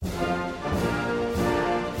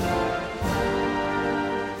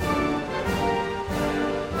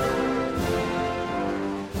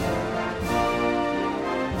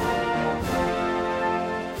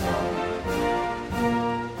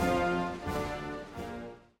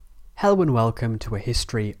Hello and welcome to A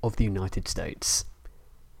History of the United States.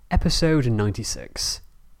 Episode 96,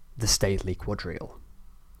 The Stately Quadrille.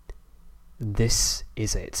 This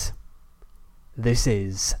is it. This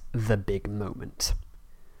is the big moment.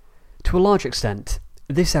 To a large extent,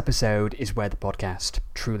 this episode is where the podcast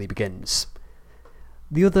truly begins.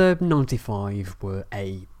 The other 95 were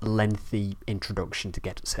a lengthy introduction to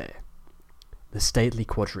get us here. The Stately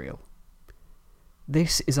Quadrille.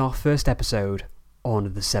 This is our first episode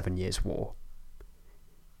on the 7 Years' War.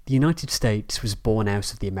 The United States was born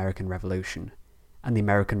out of the American Revolution, and the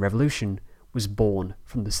American Revolution was born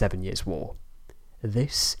from the 7 Years' War.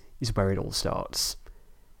 This is where it all starts.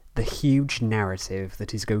 The huge narrative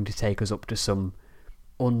that is going to take us up to some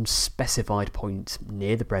unspecified point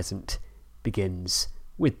near the present begins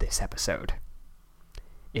with this episode.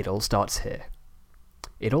 It all starts here.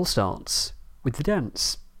 It all starts with the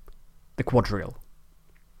dance. The quadrille.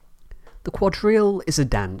 The quadrille is a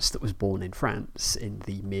dance that was born in France in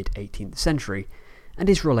the mid-18th century and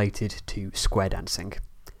is related to square dancing.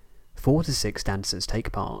 4 to 6 dancers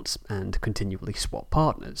take part and continually swap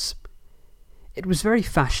partners. It was very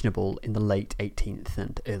fashionable in the late 18th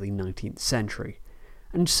and early 19th century,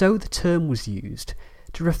 and so the term was used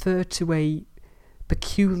to refer to a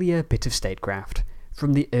peculiar bit of statecraft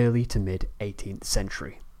from the early to mid-18th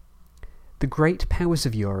century. The great powers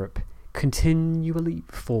of Europe continually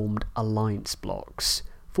formed alliance blocks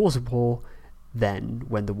for the war, then,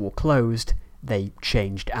 when the war closed, they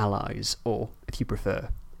changed allies, or, if you prefer,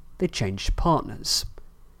 they changed partners.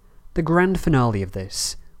 The grand finale of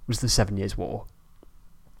this was the 7 Years' War.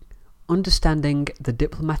 Understanding the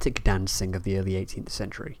diplomatic dancing of the early 18th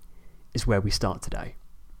century is where we start today.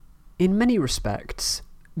 In many respects,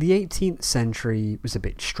 the 18th century was a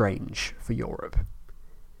bit strange for Europe.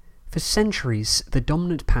 For centuries, the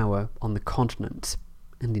dominant power on the continent,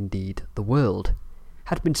 and indeed the world,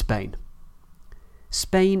 had been Spain.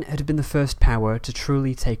 Spain had been the first power to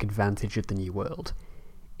truly take advantage of the New World.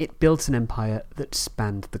 It built an empire that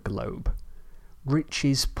spanned the globe.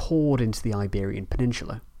 Riches poured into the Iberian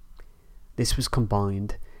Peninsula. This was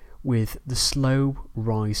combined with the slow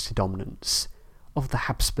rise to dominance of the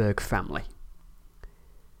Habsburg family.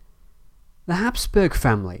 The Habsburg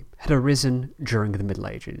family had arisen during the Middle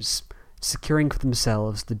Ages, securing for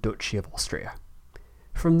themselves the Duchy of Austria.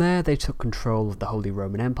 From there they took control of the Holy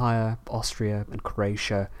Roman Empire. Austria and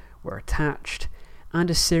Croatia were attached, and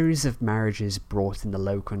a series of marriages brought in the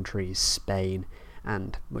Low Countries, Spain,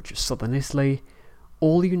 and much of southern Italy,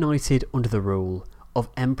 all united under the rule of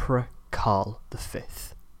Emperor Karl V.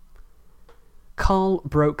 Karl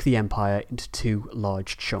broke the empire into 2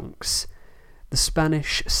 large chunks: the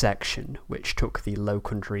Spanish section, which took the Low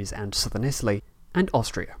Countries and southern Italy, and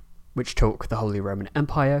Austria, which took the Holy Roman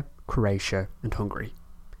Empire, Croatia, and Hungary.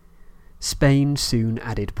 Spain soon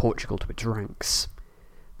added Portugal to its ranks.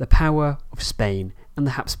 The power of Spain and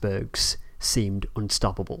the Habsburgs seemed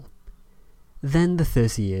unstoppable. Then the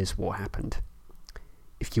 30 Years' War happened.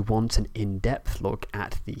 If you want an in-depth look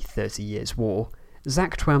at the 30 Years' War,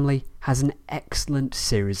 Zach Twamley has an excellent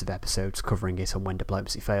series of episodes covering it on When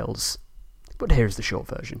Diplomacy Fails. But here's the short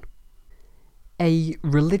version. A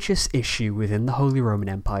religious issue within the Holy Roman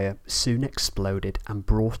Empire soon exploded and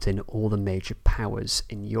brought in all the major powers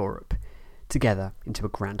in Europe together into a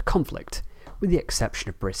grand conflict, with the exception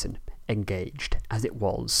of Britain, engaged as it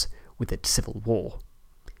was with its civil war.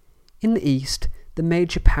 In the East, the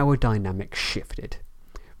major power dynamic shifted,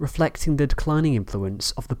 reflecting the declining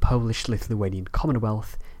influence of the Polish-Lithuanian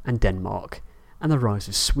Commonwealth and Denmark, and the rise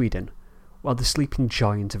of Sweden, while the sleeping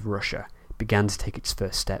giant of Russia began to take its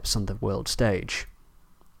first steps on the world stage.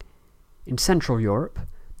 In Central Europe,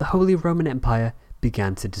 the Holy Roman Empire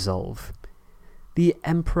began to dissolve. The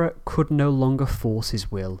emperor could no longer force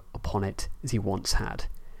his will upon it as he once had,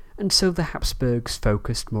 and so the Habsburgs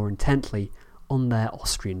focused more intently on their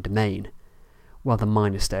Austrian domain, while the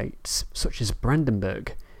minor states, such as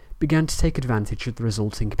Brandenburg, began to take advantage of the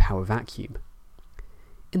resulting power vacuum.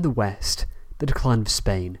 In the West, the decline of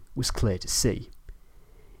Spain was clear to see.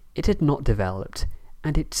 It had not developed,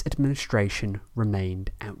 and its administration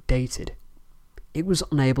remained outdated. It was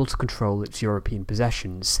unable to control its European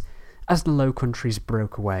possessions, as the Low Countries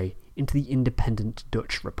broke away into the independent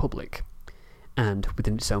Dutch Republic, and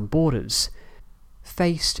within its own borders,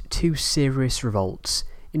 faced 2 serious revolts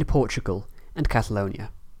in Portugal and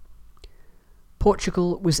Catalonia.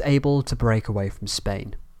 Portugal was able to break away from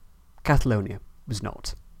Spain. Catalonia was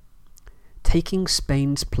not. Taking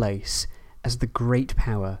Spain's place as the great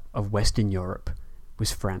power of Western Europe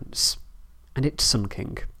was France, and its Sun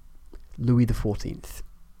King, Louis XIV.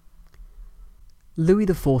 Louis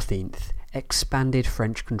XIV expanded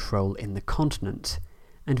French control in the continent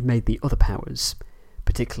and made the other powers,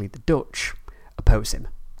 particularly the Dutch, oppose him.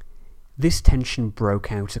 This tension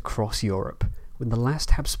broke out across Europe when the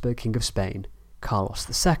last Habsburg king of Spain, Carlos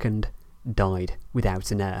II, died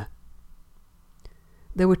without an heir.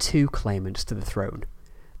 There were two claimants to the throne: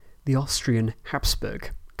 the Austrian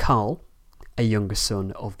Habsburg, Karl, a younger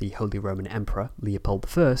son of the Holy Roman Emperor Leopold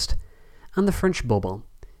I, and the French Bourbon,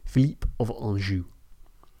 Philippe of Anjou,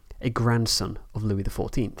 a grandson of Louis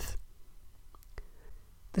XIV.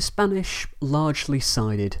 The Spanish largely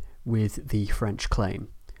sided with the French claim,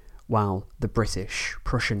 while the British,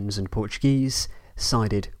 Prussians and Portuguese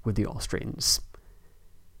sided with the Austrians.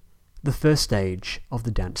 The first stage of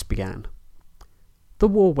the dance began. The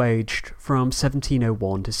war waged from 1701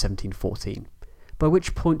 to 1714, by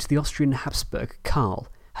which point the Austrian Habsburg Karl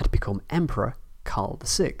had become Emperor Karl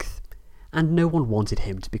VI, and no one wanted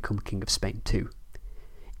him to become King of Spain too.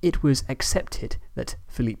 It was accepted that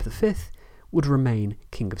Philippe V would remain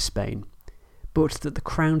King of Spain, but that the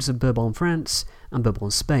crowns of Bourbon France and Bourbon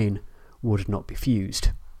Spain would not be fused.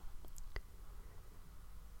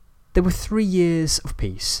 There were 3 years of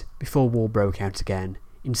peace before war broke out again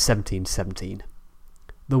in 1717.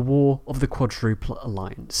 The War of the Quadruple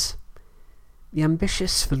Alliance. The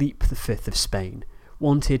ambitious Philippe V of Spain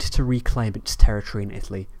wanted to reclaim its territory in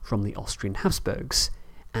Italy from the Austrian Habsburgs,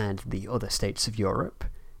 and the other states of Europe,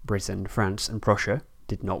 Britain, France and Prussia,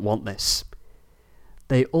 did not want this.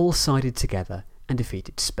 They all sided together and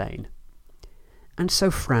defeated Spain. And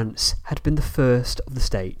so France had been the first of the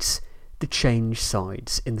states to change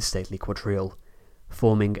sides in the stately Quadrille,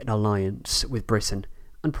 forming an alliance with Britain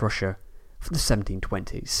and Prussia for the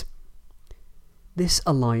 1720s. This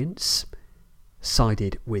alliance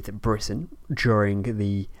sided with Britain during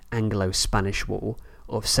the Anglo-Spanish War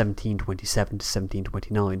of 1727 to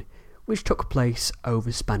 1729, which took place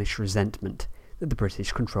over Spanish resentment that the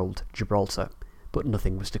British controlled Gibraltar, but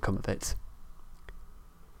nothing was to come of it.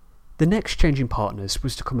 The next change in partners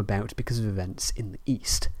was to come about because of events in the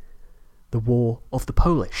East, the War of the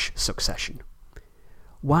Polish Succession.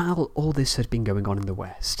 While all this had been going on in the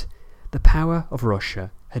West, the power of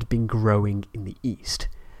Russia had been growing in the East,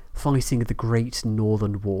 fighting the Great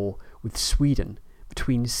Northern War with Sweden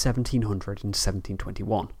between 1700 and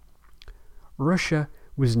 1721. Russia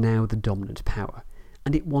was now the dominant power,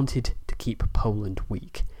 and it wanted to keep Poland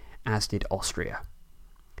weak, as did Austria.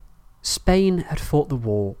 Spain had fought the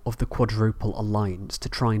War of the Quadruple Alliance to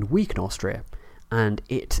try and weaken Austria, and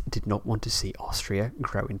it did not want to see Austria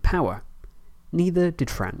grow in power. Neither did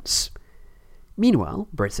France. Meanwhile,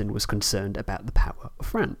 Britain was concerned about the power of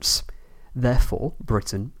France. Therefore,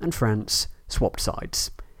 Britain and France swapped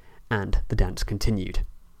sides, and the dance continued.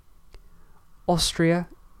 Austria,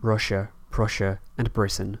 Russia, Prussia, and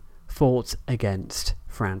Britain fought against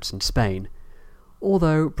France and Spain,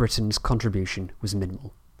 although Britain's contribution was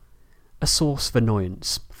minimal, a source of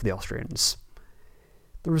annoyance for the Austrians.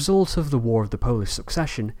 The result of the War of the Polish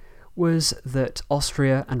Succession was that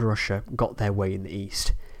Austria and Russia got their way in the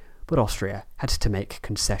East, but Austria had to make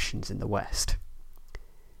concessions in the West.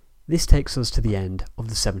 This takes us to the end of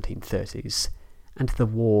the 1730s, and the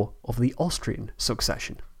War of the Austrian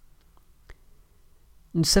Succession.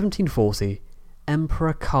 In 1740,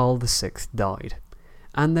 Emperor Karl VI died,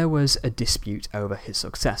 and there was a dispute over his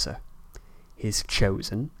successor. His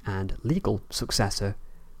chosen and legal successor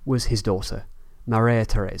was his daughter, Maria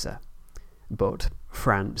Theresa, but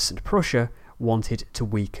France and Prussia wanted to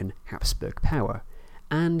weaken Habsburg power,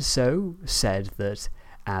 and so said that,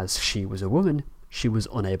 as she was a woman, she was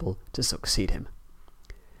unable to succeed him.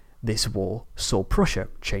 This war saw Prussia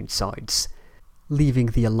change sides, leaving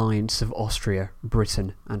the alliance of Austria,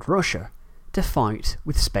 Britain and Russia to fight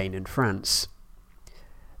with Spain and France.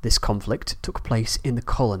 This conflict took place in the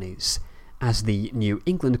colonies, as the New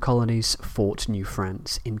England colonies fought New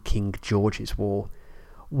France in King George's War,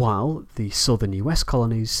 while the southern US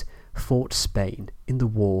colonies fought Spain in the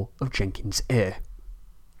War of Jenkins' Ear.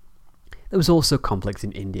 There was also conflict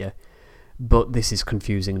in India, but this is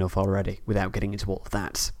confusing enough already without getting into all of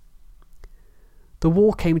that. The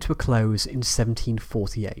war came to a close in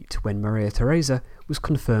 1748 when Maria Theresa was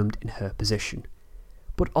confirmed in her position,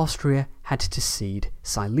 but Austria had to cede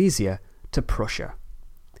Silesia to Prussia.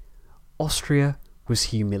 Austria was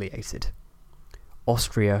humiliated.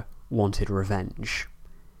 Austria wanted revenge.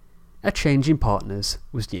 A change in partners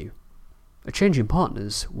was due. A change in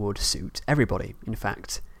partners would suit everybody, in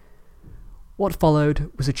fact. What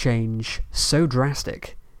followed was a change so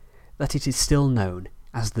drastic that it is still known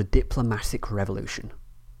as the Diplomatic Revolution.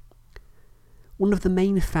 One of the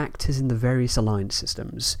main factors in the various alliance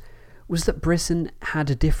systems was that Britain had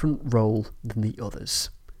a different role than the others.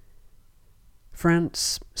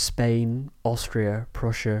 France, Spain, Austria,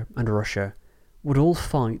 Prussia, and Russia would all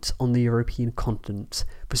fight on the European continent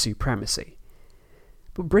for supremacy.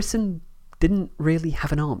 But Britain didn't really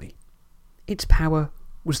have an army. Its power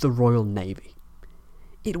was the Royal Navy.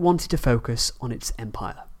 It wanted to focus on its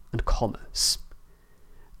empire and commerce.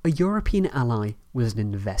 A European ally was an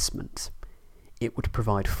investment. It would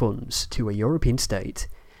provide funds to a European state,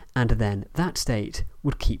 and then that state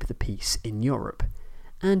would keep the peace in Europe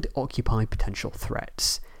and occupy potential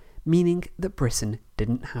threats, meaning that Britain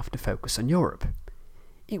didn't have to focus on Europe.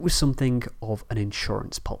 It was something of an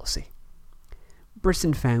insurance policy.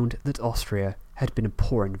 Britain found that Austria had been a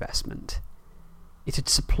poor investment. It had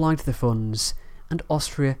supplied the funds, and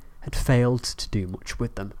Austria had failed to do much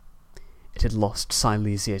with them. It had lost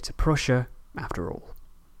Silesia to Prussia, after all.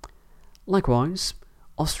 Likewise,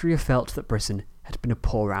 Austria felt that Britain had been a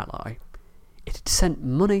poor ally. It had sent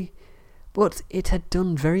money, but it had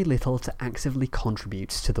done very little to actively contribute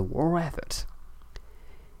to the war effort.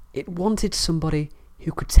 It wanted somebody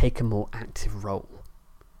who could take a more active role.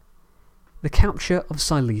 The capture of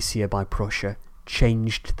Silesia by Prussia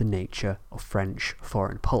changed the nature of French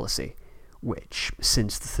foreign policy, which,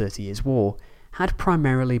 since the 30 Years' War, had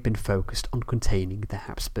primarily been focused on containing the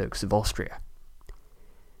Habsburgs of Austria.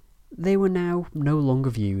 They were now no longer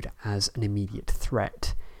viewed as an immediate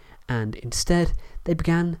threat, and instead they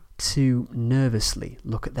began to nervously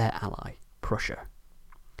look at their ally, Prussia.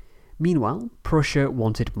 Meanwhile, Prussia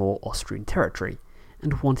wanted more Austrian territory,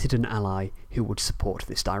 and wanted an ally who would support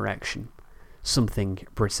this direction, something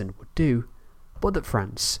Britain would do, but that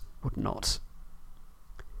France would not.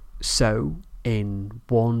 So, in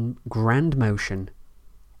one grand motion,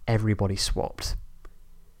 everybody swapped.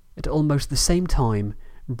 At almost the same time,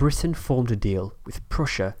 Britain formed a deal with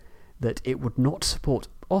Prussia that it would not support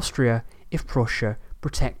Austria if Prussia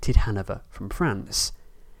protected Hanover from France,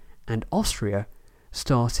 and Austria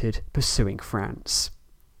started pursuing France.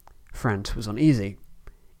 France was uneasy.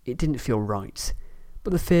 It didn't feel right,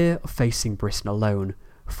 but the fear of facing Britain alone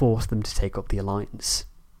forced them to take up the alliance.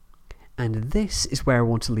 And this is where I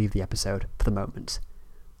want to leave the episode for the moment,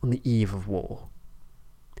 on the eve of war.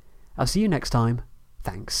 I'll see you next time.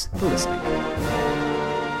 Thanks for listening.